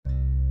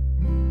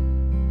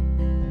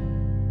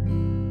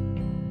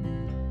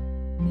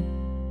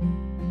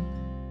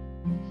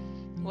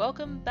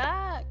welcome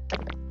back!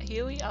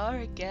 Here we are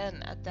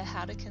again at the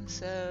How to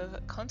Conserve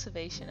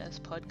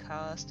Conservationist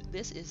podcast.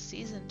 This is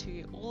season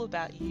 2, all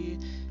about you,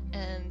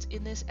 and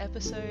in this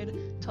episode,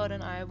 Todd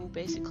and I will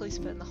basically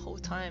spend the whole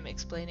time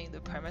explaining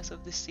the premise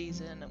of this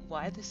season,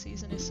 why this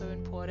season is so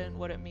important,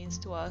 what it means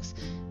to us,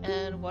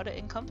 and what it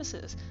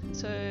encompasses.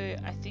 So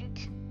I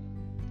think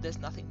there's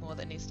nothing more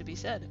that needs to be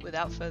said.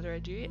 Without further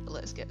ado,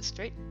 let's get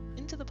straight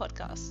into the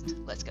podcast.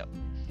 Let's go.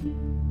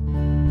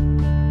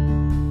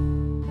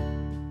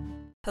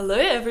 Hello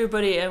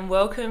everybody and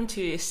welcome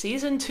to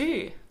season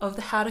 2 of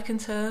the How to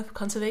Conserve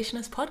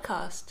Conservationist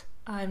podcast.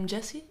 I'm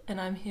Jessie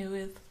and I'm here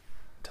with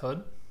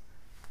Todd.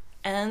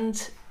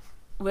 And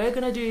we're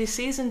going to do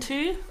season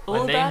 2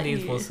 all My about name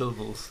needs you. more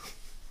syllables.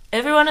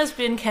 Everyone has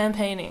been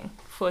campaigning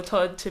for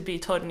Todd to be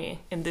Todney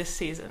in this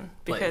season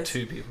because Like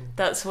 2 people.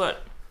 that's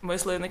what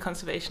most lonely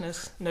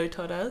conservationists know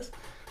Todd as.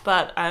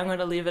 But I'm going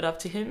to leave it up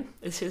to him.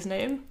 It's his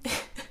name.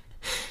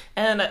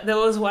 And there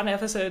was one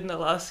episode in the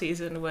last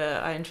season where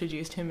I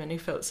introduced him and he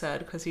felt sad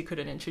because he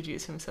couldn't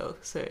introduce himself.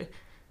 So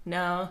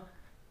now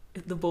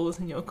the ball's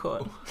in your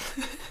court.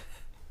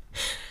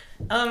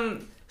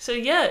 So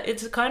yeah,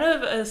 it's kind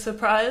of a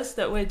surprise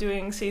that we're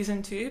doing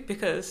season 2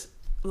 because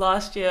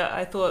last year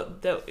I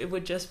thought that it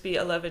would just be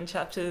 11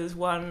 chapters,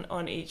 one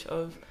on each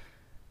of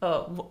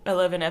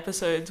 11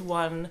 episodes,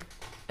 one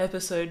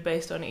episode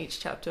based on each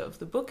chapter of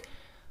the book.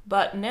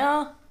 But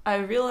now I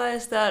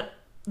realize that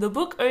the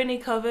book only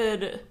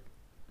covered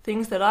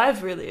things that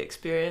I've really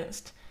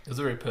experienced. It was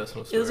a very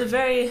personal story. It was a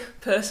very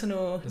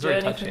personal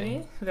journey for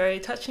me. Very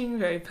touching,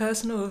 very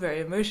personal, very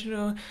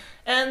emotional.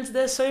 And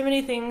there's so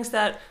many things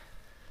that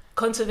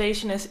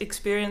conservationists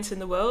experience in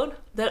the world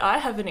that I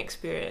haven't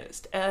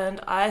experienced.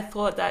 And I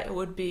thought that it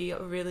would be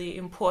really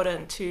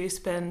important to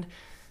spend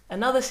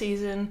another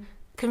season,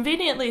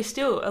 conveniently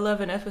still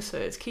 11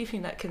 episodes,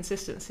 keeping that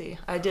consistency.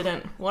 I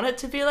didn't want it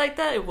to be like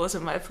that. It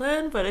wasn't my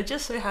plan, but it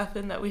just so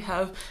happened that we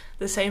have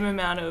the same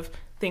amount of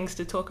things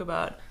to talk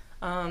about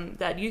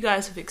that you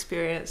guys have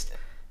experienced,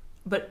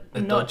 but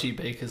a not dodgy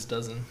baker's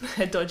dozen.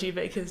 A dodgy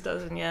baker's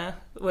dozen, yeah,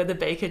 where the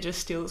baker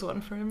just steals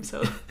one for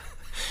himself.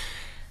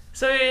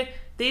 So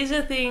these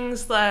are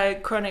things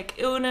like chronic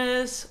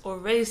illness or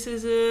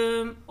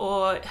racism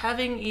or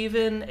having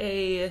even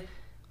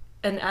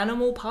an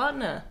animal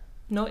partner,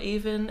 not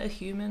even a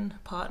human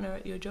partner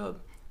at your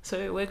job.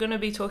 So we're going to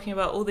be talking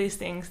about all these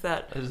things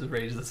that... I just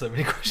raised so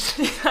many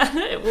questions.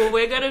 Well,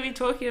 we're going to be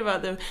talking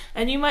about them.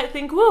 And you might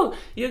think, whoa,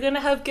 you're going to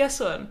have guests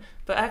on.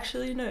 But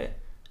actually, no,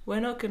 we're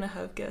not going to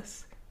have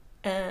guests.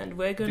 And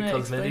we're going to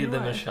explain Because many of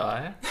them why. are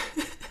shy.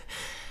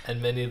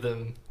 And many of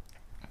them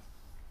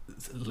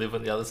live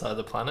on the other side of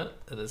the planet.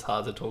 And it's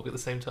hard to talk at the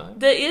same time.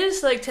 There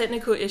is like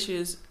technical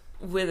issues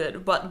with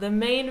it, but the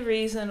main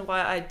reason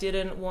why I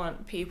didn't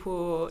want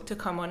people to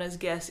come on as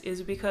guests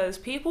is because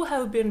people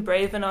have been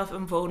brave enough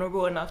and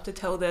vulnerable enough to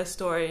tell their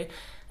story,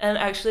 and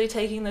actually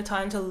taking the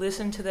time to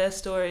listen to their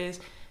stories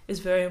is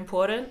very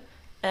important.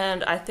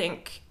 And I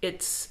think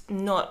it's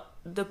not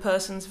the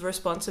person's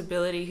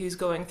responsibility who's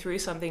going through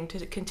something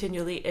to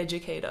continually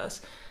educate us.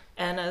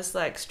 And as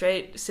like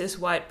straight cis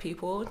white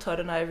people,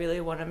 Todd and I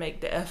really want to make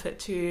the effort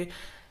to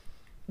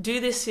do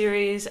this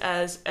series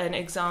as an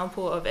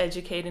example of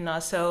educating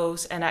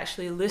ourselves and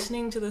actually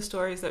listening to the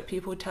stories that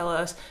people tell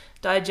us,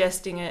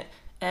 digesting it,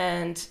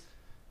 and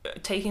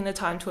taking the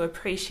time to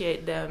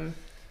appreciate them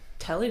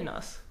telling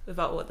us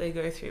about what they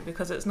go through,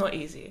 because it's not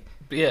easy.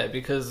 Yeah,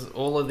 because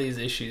all of these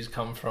issues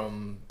come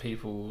from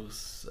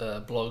people's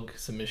blog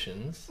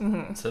submissions.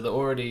 Mm-hmm. So they're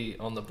already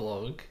on the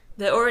blog.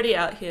 They're already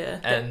out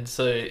here. And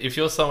so if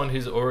you're someone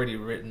who's already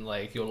written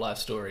like your life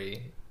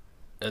story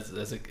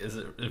as it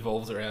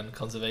evolves around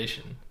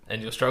conservation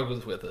and your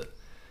struggles with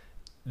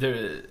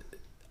it,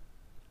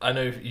 I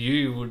know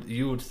you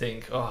would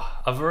think,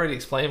 oh, I've already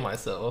explained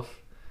myself.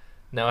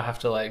 Now I have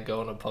to like go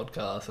on a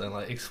podcast and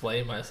like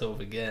explain myself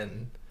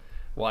again.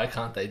 Why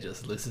can't they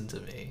just listen to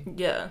me?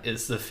 Yeah.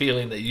 It's the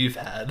feeling that you've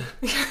had.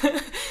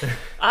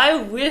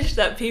 I wish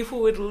that people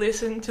would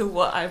listen to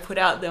what I put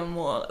out there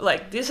more.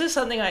 Like, this is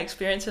something I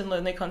experience in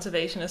Lonely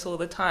Conservationists all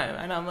the time.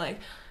 And I'm like,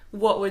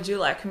 what would you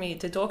like me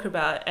to talk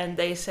about? And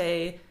they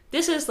say,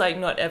 this is like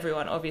not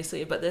everyone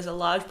obviously, but there's a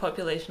large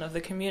population of the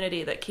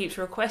community that keeps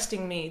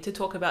requesting me to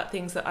talk about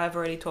things that I've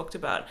already talked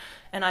about.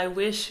 And I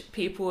wish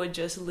people would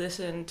just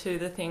listen to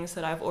the things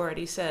that I've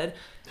already said.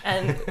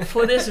 And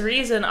for this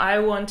reason, I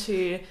want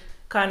to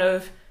kind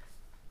of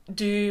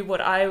do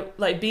what I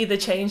like, be the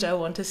change I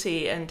want to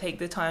see, and take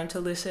the time to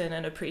listen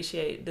and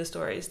appreciate the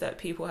stories that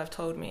people have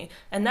told me.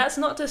 And that's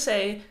not to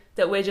say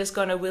that we're just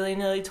going to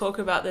willy-nilly talk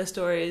about their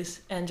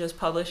stories and just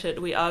publish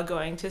it. We are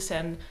going to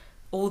send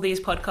all these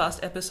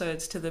podcast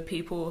episodes to the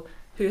people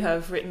who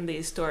have written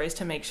these stories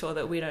to make sure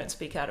that we don't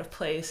speak out of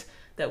place,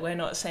 that we're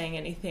not saying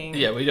anything.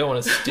 Yeah, we don't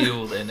want to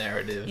steal their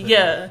narrative. And,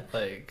 Yeah.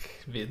 like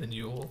be the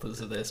new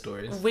authors of their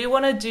stories. We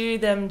want to do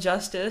them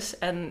justice,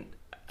 and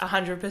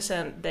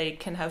 100% they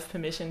can have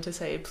permission to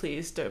say,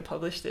 please don't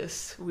publish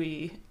this.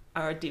 We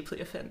are deeply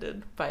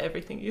offended by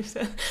everything you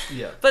said.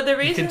 Yeah. But the You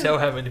reason can tell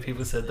how many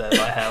people said that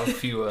by how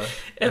fewer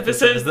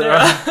episodes there there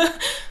are. are.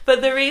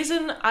 But the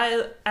reason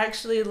I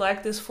actually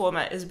like this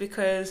format is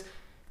because,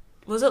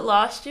 was it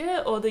last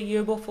year or the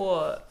year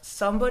before,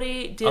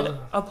 somebody did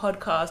a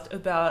podcast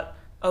about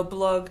a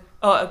blog,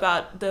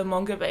 about the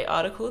Manga Bay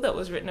article that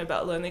was written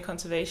about lonely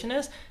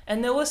conservationists,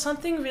 and there was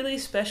something really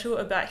special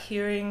about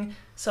hearing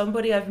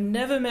somebody I've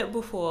never met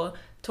before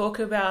talk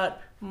about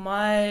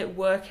my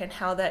work and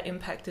how that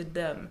impacted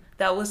them.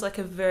 That was like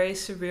a very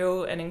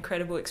surreal and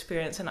incredible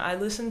experience, and I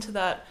listened to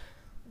that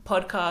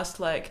podcast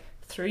like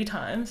 3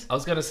 times. I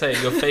was going to say,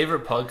 your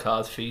favourite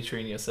podcast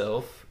featuring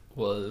yourself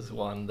was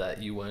one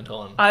that you weren't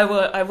on.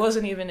 I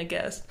wasn't even a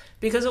guest,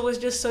 because it was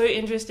just so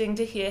interesting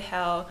to hear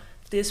how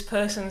this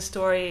person's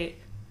story,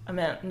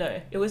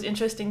 it was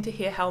interesting to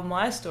hear how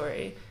my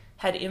story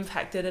had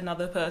impacted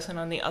another person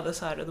on the other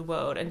side of the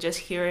world, and just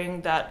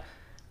hearing that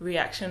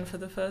reaction for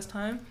the first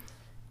time.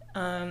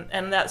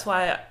 And that's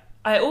why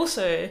I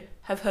also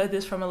have heard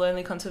this from a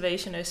lonely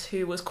conservationist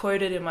who was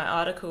quoted in my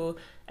article,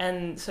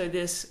 and so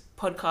this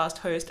podcast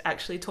host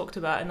actually talked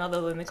about another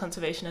lonely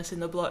conservationist in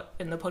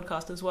the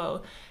podcast as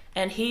well,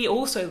 and he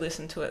also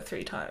listened to it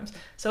 3 times.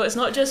 So it's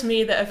not just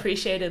me that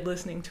appreciated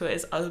listening to it,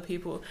 it's other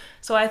people.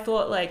 So I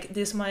thought like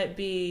this might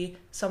be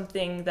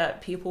something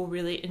that people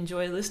really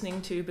enjoy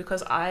listening to,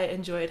 because I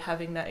enjoyed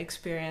having that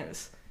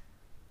experience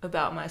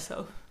about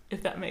myself,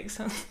 if that makes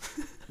sense.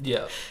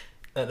 Yeah.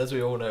 And as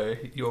we all know,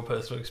 your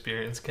personal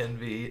experience can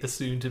be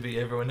assumed to be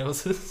everyone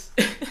else's.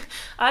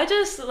 I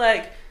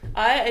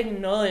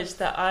acknowledge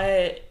that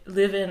I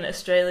live in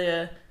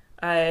Australia,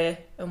 I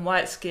am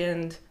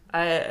white-skinned,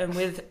 I am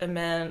with a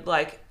man,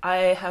 like, I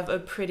have a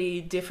pretty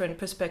different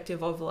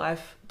perspective of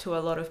life to a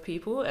lot of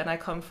people, and I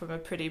come from a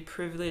pretty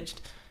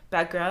privileged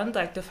background.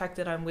 Like, the fact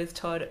that I'm with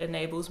Todd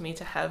enables me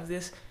to have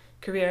this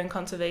career in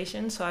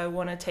conservation, so I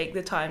want to take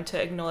the time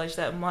to acknowledge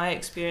that my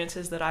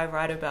experiences that I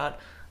write about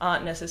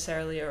aren't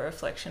necessarily a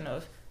reflection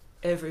of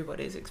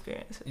everybody's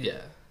experience. Yeah,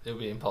 it would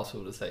be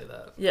impossible to say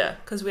that. Yeah,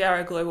 because we are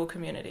a global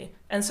community.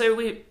 And so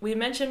we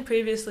mentioned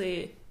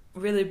previously,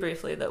 really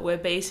briefly, that we're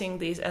basing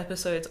these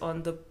episodes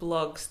on the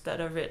blogs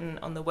that are written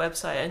on the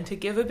website. And to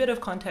give a bit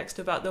of context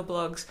about the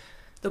blogs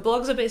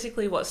are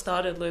basically what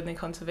started Lonely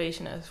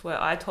Conservationist,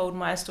 where I told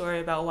my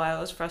story about why I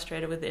was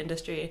frustrated with the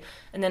industry,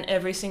 and then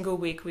every single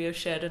week we have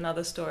shared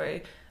another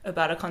story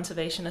about a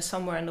conservationist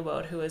somewhere in the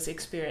world who has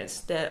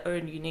experienced their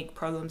own unique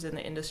problems in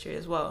the industry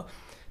as well.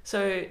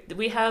 So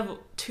we have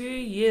 2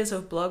 years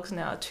of blogs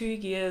now, 2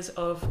 years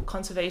of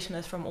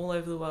conservationists from all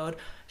over the world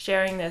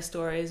sharing their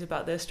stories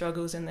about their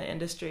struggles in the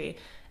industry.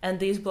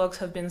 And these blogs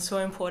have been so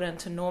important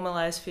to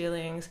normalize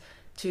feelings,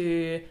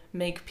 to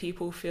make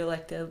people feel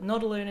like they're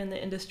not alone in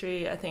the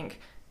industry. I think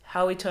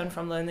how we turn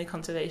from lonely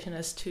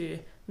conservationists to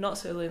not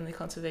so lonely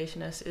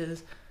conservationists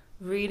is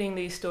reading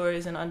these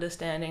stories and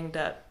understanding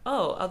that,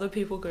 other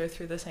people go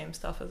through the same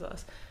stuff as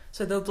us.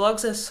 So the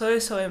blogs are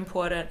so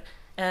important,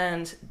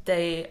 and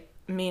they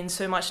mean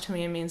so much to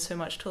me and mean so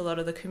much to a lot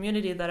of the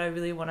community, that I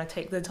really want to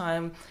take the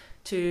time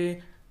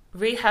to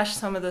rehash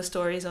some of the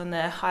stories on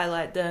there,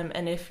 highlight them,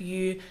 and if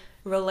you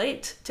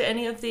relate to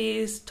any of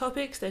these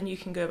topics, then you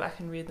can go back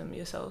and read them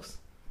yourselves.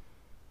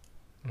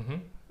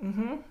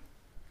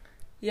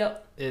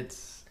 Yep.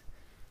 It's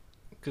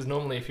because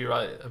normally if you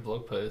write a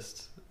blog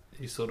post,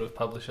 you sort of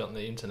publish it on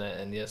the internet,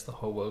 and yes, the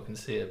whole world can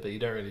see it, but you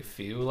don't really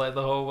feel like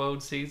the whole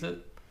world sees it.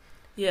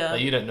 Yeah.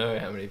 Like, you don't know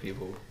how many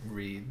people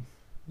read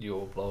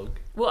your blog.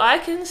 Well, I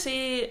can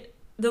see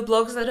the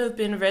blogs that have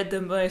been read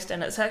the most,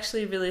 and it's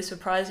actually really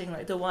surprising,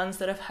 like the ones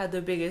that have had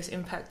the biggest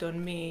impact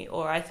on me,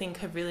 or I think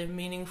have really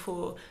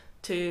meaningful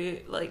to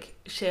like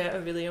share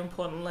a really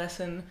important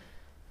lesson.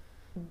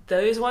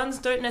 Those ones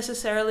don't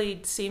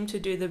necessarily seem to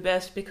do the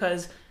best,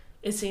 because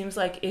it seems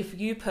like if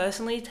you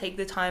personally take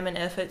the time and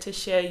effort to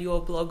share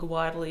your blog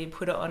widely,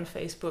 put it on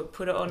Facebook,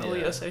 put it on all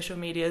your social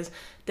medias,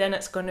 then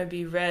it's going to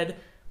be read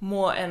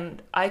more.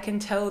 And I can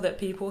tell that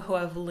people who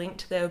have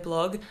linked their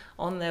blog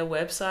on their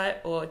website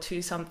or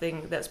to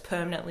something that's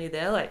permanently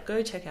there, like,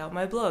 go check out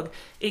my blog,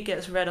 it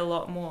gets read a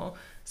lot more.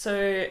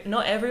 So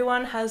not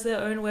everyone has their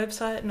own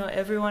website, not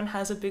everyone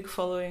has a big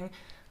following.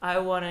 I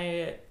want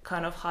to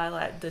kind of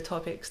highlight the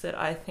topics that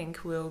I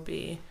think will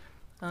be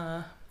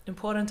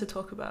important to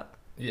talk about.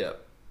 Yeah.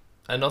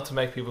 And not to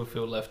make people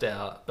feel left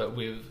out, but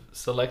we've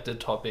selected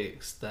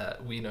topics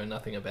that we know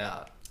nothing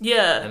about.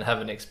 Yeah. And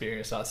haven't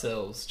experienced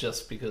ourselves,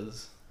 just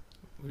because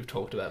we've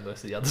talked about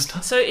most of the other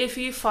stuff. So if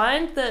you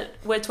find that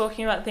we're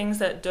talking about things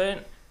that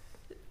are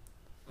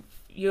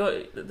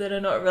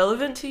not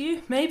relevant to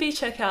you, maybe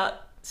check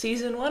out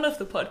season 1 of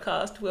the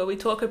podcast, where we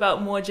talk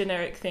about more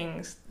generic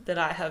things that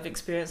I have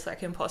experienced,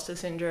 like imposter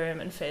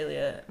syndrome and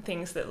failure,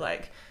 things that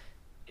like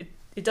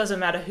it doesn't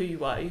matter who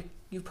you are,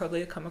 you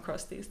probably come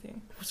across these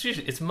things.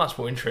 It's much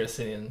more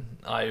interesting and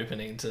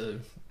eye-opening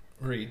to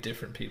read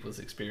different people's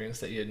experience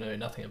that you know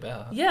nothing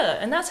about. Yeah,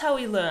 and that's how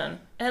we learn.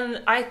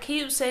 And I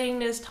keep saying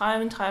this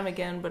time and time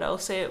again, but I'll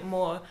say it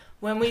more.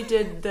 When we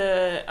did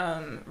the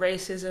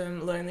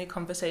racism, lonely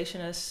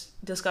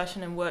conversationist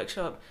discussion and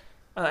workshop,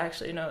 oh,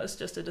 actually, no, it's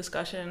just a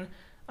discussion.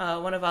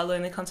 One of our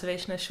lonely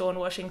conservationists, Sean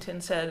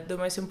Washington, said the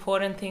most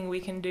important thing we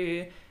can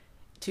do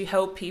to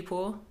help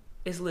people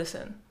is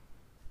listen.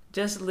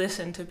 Just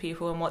listen to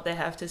people and what they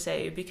have to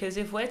say, because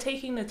if we're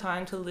taking the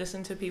time to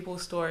listen to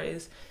people's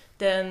stories,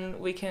 then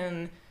we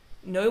can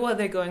know what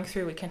they're going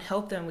through, we can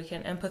help them, we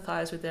can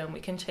empathize with them, we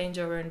can change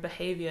our own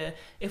behavior.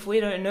 If we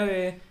don't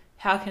know,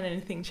 how can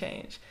anything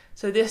change?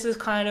 So this is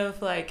kind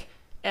of like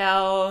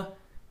our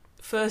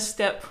first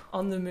step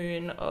on the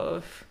moon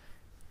of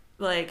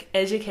like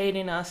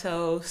educating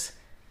ourselves.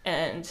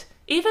 And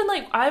even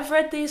like I've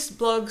read these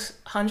blogs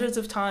hundreds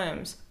of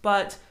times,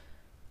 but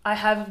I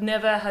have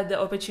never had the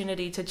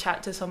opportunity to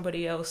chat to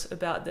somebody else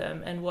about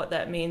them and what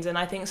that means. And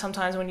I think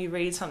sometimes when you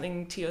read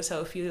something to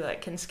yourself, you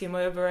like can skim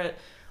over it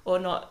or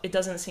not, it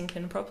doesn't sink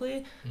in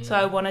properly. So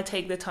I want to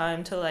take the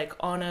time to like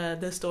honor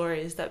the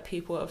stories that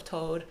people have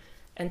told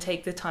and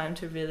take the time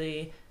to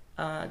really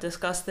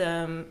discuss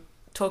them,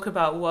 talk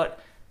about what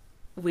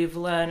we've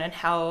learned and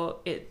how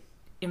it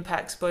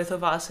impacts both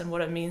of us and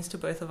what it means to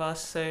both of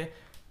us. So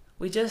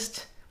we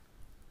just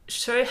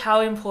show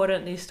how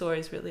important these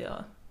stories really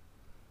are.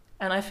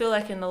 And I feel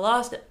like in the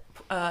last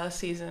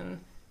season,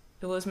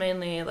 it was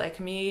mainly like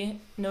me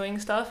knowing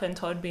stuff and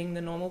Todd being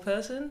the normal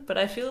person. But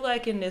I feel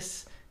like in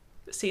this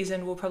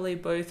season, we'll probably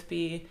both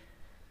be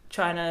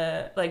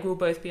we'll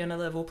both be on a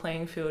level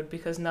playing field,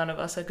 because none of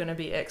us are going to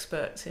be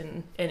experts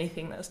in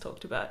anything that's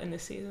talked about in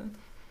this season.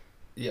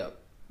 Yep.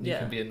 You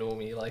can be a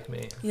normie like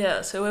me.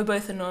 Yeah, so we're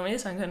both a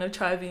normies. I'm going to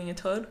try being a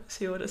Todd,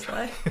 see what it's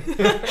like.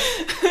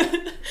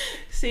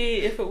 See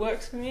if it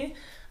works for me.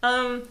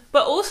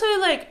 But also,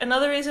 like,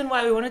 another reason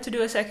why we wanted to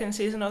do a second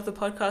season of the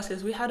podcast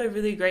is we had a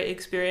really great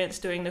experience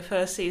doing the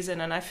first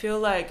season, and I feel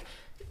like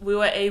we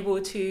were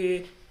able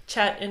to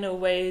chat in a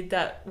way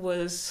that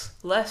was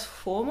less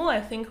formal.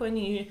 I think when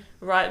you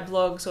write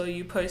blogs or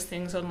you post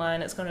things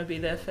online, it's going to be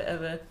there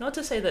forever. Not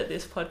to say that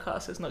this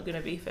podcast is not going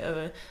to be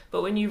forever,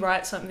 but when you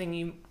write something,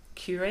 you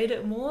curate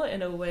it more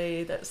in a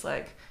way that's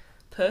like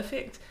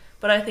perfect.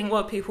 But I think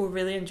what people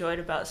really enjoyed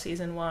about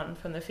season 1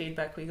 from the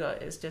feedback we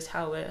got is just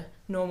how we're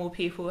normal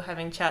people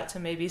having chats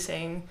and maybe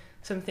saying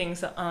some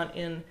things that aren't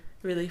in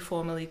really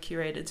formally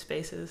curated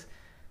spaces.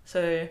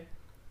 So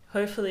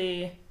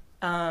hopefully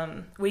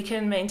we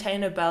can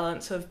maintain a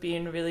balance of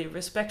being really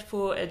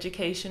respectful,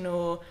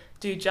 educational,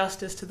 do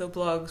justice to the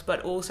blogs,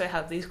 but also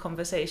have these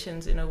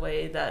conversations in a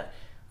way that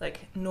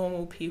like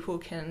normal people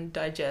can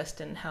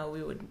digest and how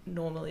we would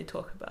normally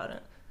talk about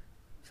it.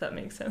 If that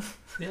makes sense.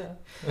 Yeah.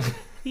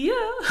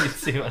 Yeah. You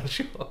seem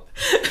unsure.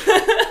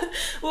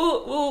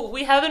 Well,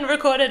 we haven't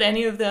recorded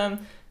any of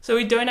them, so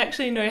we don't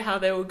actually know how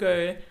they will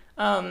go.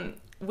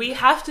 We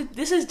have to,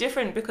 this is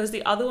different because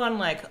the other one,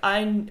 like,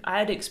 I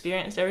had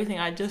experienced everything.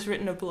 I'd just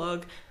written a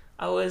blog.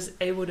 I was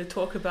able to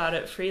talk about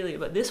it freely.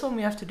 But this one,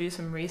 we have to do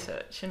some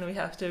research and we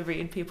have to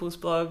read people's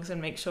blogs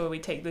and make sure we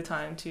take the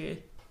time to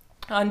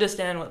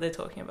understand what they're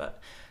talking about.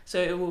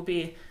 So it will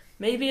be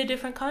maybe a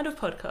different kind of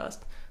podcast.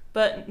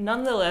 But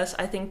nonetheless,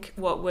 I think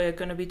what we're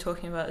going to be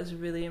talking about is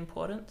really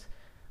important.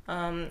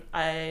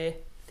 I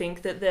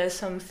think that there's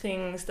some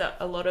things that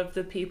a lot of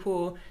the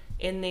people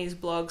in these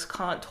blogs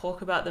can't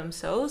talk about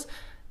themselves.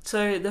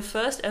 So the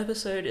first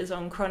episode is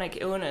on chronic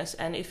illness,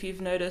 and if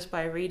you've noticed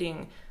by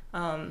reading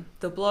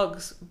the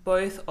blogs,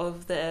 both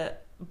of their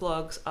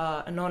blogs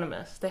are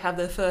anonymous. They have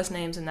their first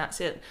names and that's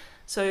it.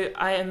 So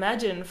I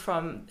imagine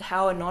from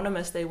how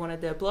anonymous they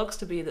wanted their blogs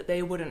to be that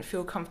they wouldn't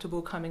feel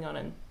comfortable coming on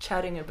and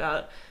chatting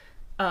about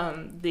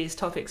these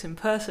topics in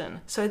person.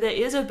 So there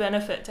is a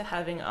benefit to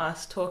having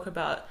us talk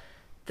about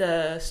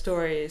the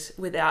stories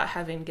without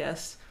having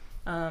guests.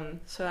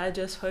 So I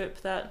just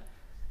hope that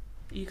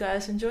you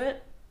guys enjoy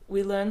it.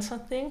 We learn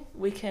something.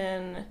 We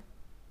can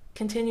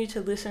continue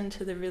to listen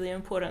to the really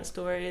important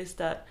stories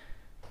that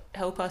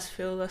help us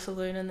feel less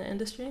alone in the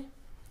industry.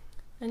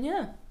 And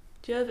yeah,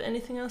 do you have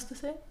anything else to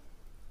say?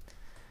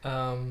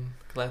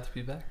 Glad to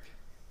be back.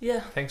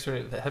 Yeah. Thanks for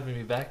having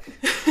me back.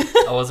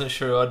 I wasn't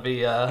sure I'd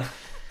be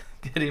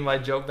getting my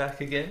job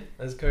back again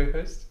as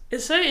co-host.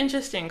 It's so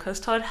interesting because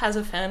Todd has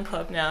a fan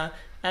club now,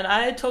 and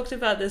I talked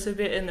about this a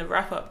bit in the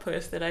wrap-up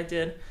post that I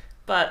did,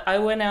 but I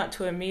went out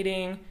to a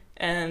meeting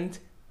and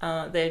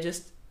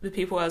the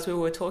people, as we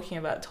were talking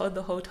about Todd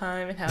the whole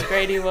time and how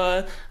great he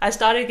was, I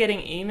started getting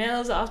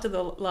emails after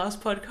the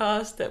last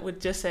podcast that would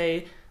just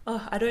say,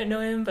 oh, I don't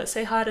know him, but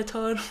say hi to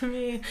Todd for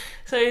me.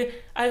 So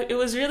it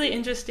was really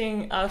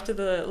interesting after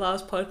the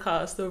last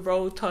podcast, the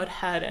role Todd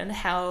had and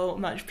how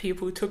much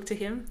people took to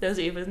him. There was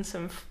even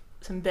some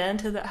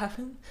banter that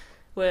happened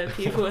where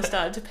people were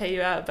starting to pay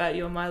you out about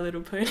your My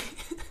Little Pony.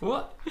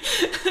 What?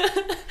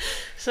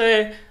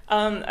 So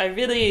I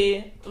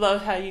really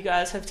love how you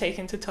guys have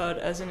taken to Todd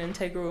as an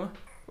integral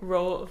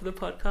role of the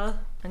podcast.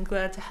 I'm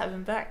glad to have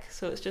him back,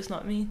 so it's just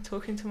not me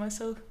talking to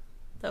myself.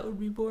 That would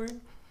be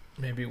boring.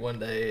 Maybe one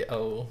day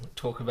I'll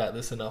talk about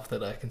this enough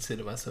that I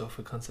consider myself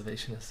a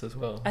conservationist as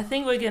well. I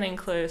think we're getting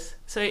close.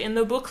 So in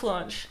the book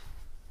launch,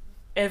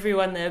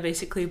 everyone there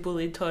basically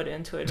bullied Todd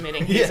into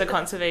admitting he's a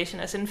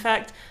conservationist. In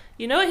fact,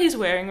 you know what he's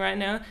wearing right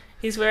now?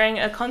 He's wearing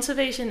a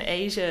Conservation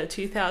Asia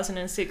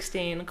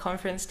 2016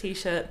 conference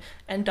t-shirt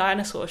and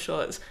dinosaur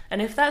shorts.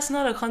 And if that's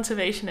not a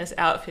conservationist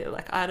outfit,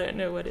 like, I don't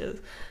know what is.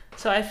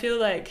 So I feel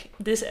like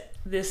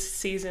this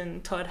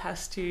season Todd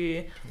has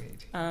to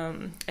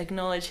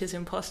acknowledge his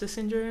imposter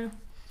syndrome,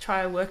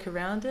 try to work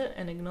around it,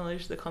 and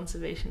acknowledge the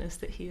conservationist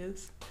that he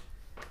is.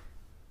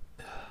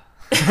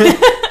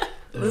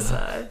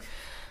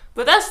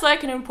 But that's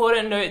like an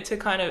important note to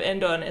kind of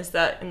end on, is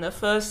that in the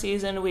first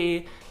season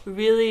we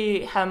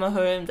really hammer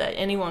home that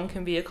anyone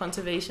can be a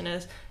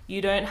conservationist.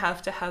 You don't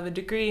have to have a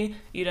degree,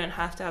 you don't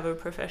have to have a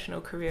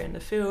professional career in the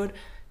field.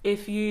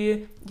 If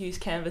you use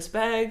canvas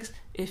bags,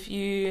 if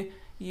you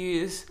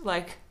use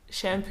like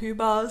shampoo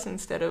bars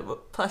instead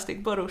of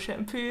plastic bottle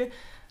shampoo,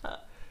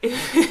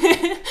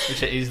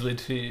 which are easily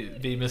to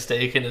be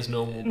mistaken as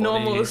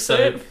normal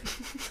soap.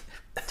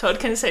 Todd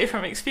can say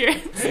from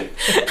experience.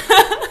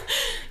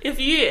 If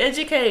you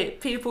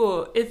educate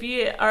people, if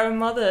you are a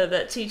mother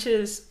that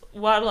teaches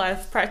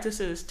wildlife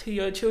practices to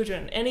your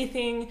children,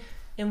 anything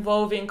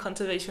involving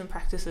conservation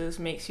practices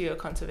makes you a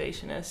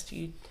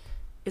conservationist.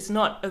 It's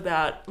not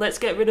about, let's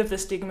get rid of the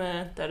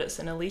stigma that it's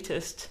an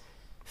elitist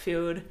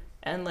field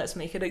and let's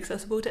make it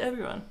accessible to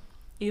everyone.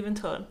 Even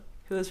Todd,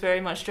 who is very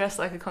much dressed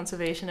like a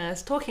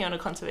conservationist, talking on a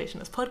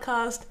conservationist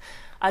podcast.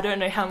 I don't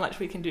know how much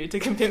we can do to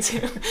convince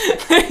him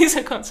that he's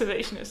a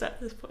conservationist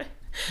at this point.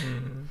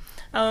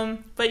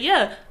 But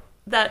yeah,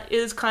 that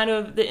is kind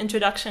of the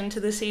introduction to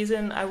the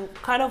season. I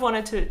kind of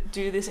wanted to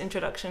do this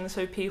introduction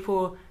so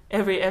people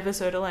every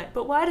episode are like,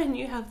 but why didn't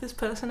you have this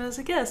person as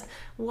a guest?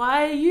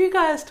 Why are you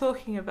guys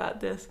talking about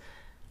this?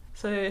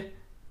 So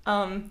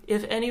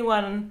if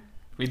anyone...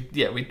 We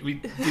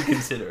did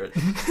consider it.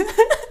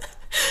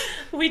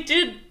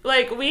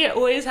 We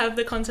always have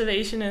the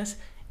conservationists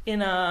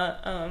in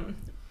our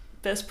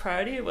best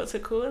priority. What's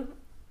it called?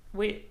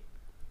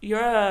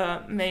 You're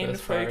our main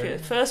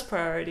focus, first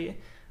priority.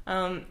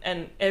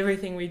 And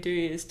everything we do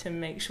is to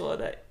make sure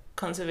that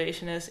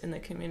conservationists in the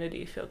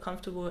community feel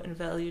comfortable and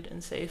valued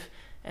and safe,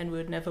 and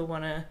would never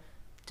want to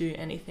do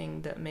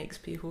anything that makes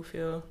people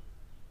feel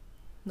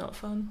not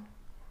fun.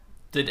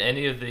 Did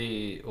any of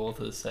the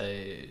authors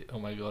say, oh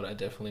my god, I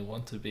definitely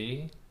want to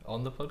be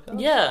on the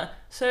podcast? Yeah.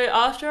 So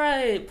after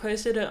I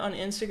posted it on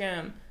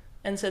Instagram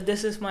and said,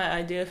 this is my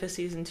idea for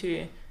season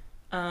 2,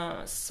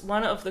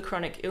 one of the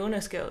chronic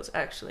illness girls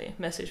actually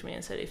messaged me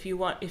and said, if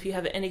you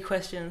have any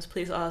questions,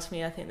 please ask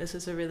me. I think this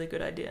is a really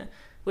good idea,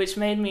 which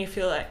made me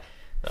feel like,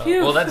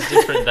 phew. Well, that's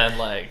different than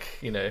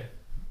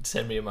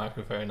send me a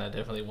microphone, I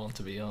definitely want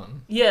to be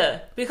on.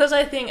 Yeah, because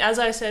I think, as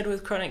I said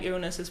with chronic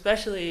illness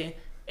especially,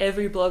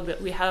 every blog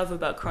that we have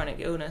about chronic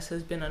illness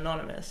has been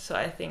anonymous. So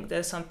I think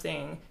there's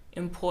something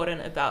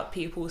important about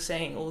people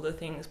saying all the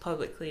things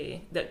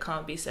publicly that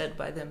can't be said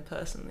by them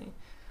personally.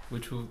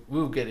 Which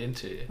we'll get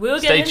into.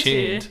 Stay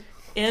tuned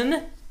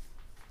in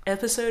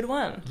episode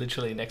 1.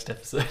 Literally next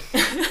episode.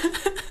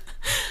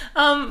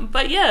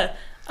 But yeah,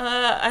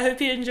 I hope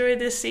you enjoyed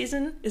this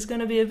season. It's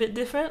going to be a bit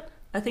different.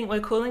 I think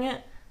we're calling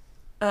it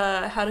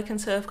How to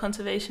Conserve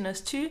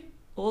Conservationist 2,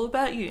 all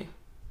about you.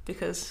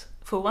 Because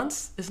for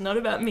once, it's not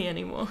about me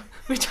anymore,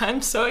 which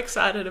I'm so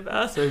excited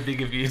about. So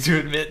big of you to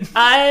admit.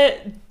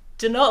 I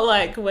do not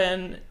like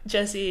when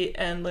Jessie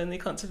and Lonely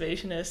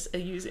Conservationists are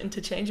used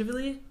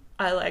interchangeably.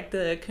 I like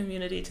the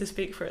community to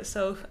speak for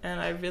itself, and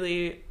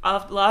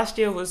last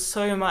year was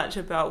so much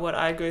about what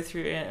I go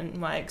through and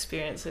my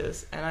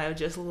experiences, and I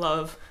just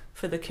love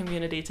for the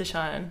community to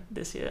shine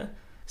this year.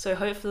 So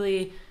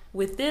hopefully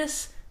with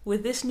this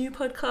new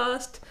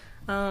podcast,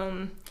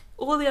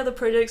 all the other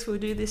projects we'll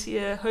do this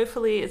year,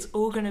 hopefully it's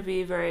all going to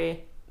be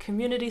very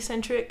community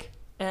centric,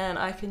 and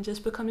I can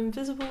just become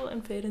invisible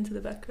and fade into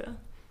the background.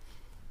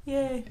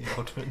 Yay. The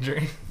ultimate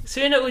dream.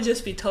 Soon it will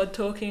just be Todd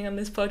talking on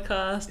this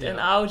podcast, and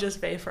I'll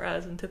just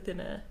vaporize into thin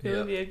air. It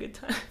will be a good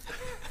time.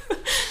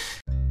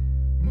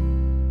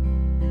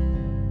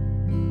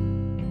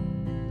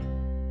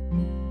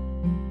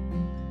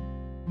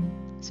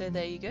 So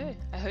there you go.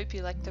 I hope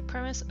you liked the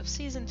premise of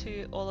season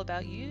 2, all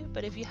about you,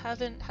 but if you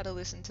haven't had a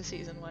listen to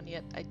season 1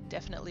 yet, I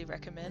definitely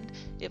recommend.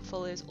 It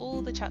follows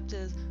all the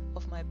chapters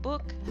of my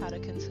book, How to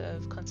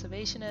Conserve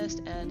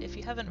Conservationist, and if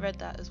you haven't read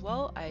that as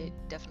well, I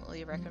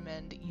definitely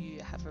recommend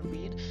you have a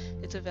read.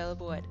 It's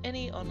available at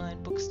any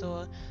online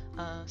bookstore,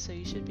 so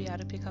you should be able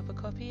to pick up a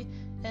copy,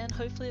 and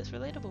hopefully it's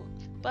relatable.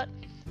 But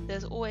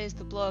there's always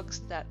the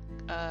blogs that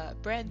are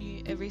brand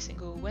new every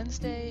single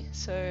Wednesday,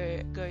 so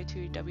go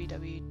to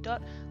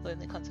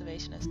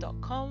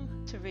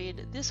www.lonelyconservationist.com to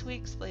read this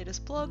week's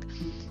latest blog,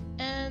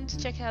 and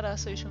check out our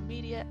social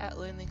media at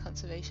Lonely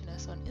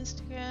Conservationist on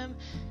Instagram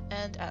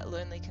and at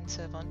Lonely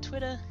Conserve on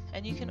Twitter.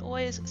 And you can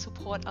always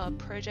support our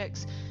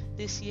projects.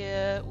 This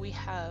year we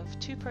have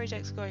 2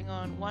 projects going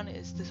on. One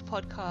is this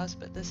podcast,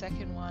 but the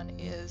second one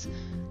is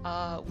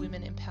our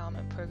women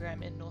empowerment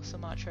program in North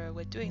Sumatra.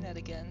 We're doing that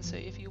again, so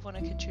if you want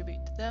to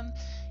contribute to them,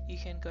 you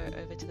can go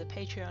over to the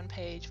Patreon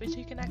page, which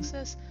you can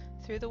access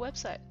through the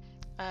website.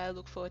 I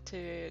look forward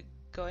to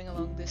going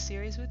along this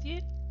series with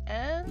you,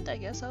 and I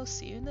guess I'll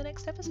see you in the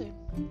next episode.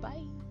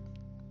 Bye!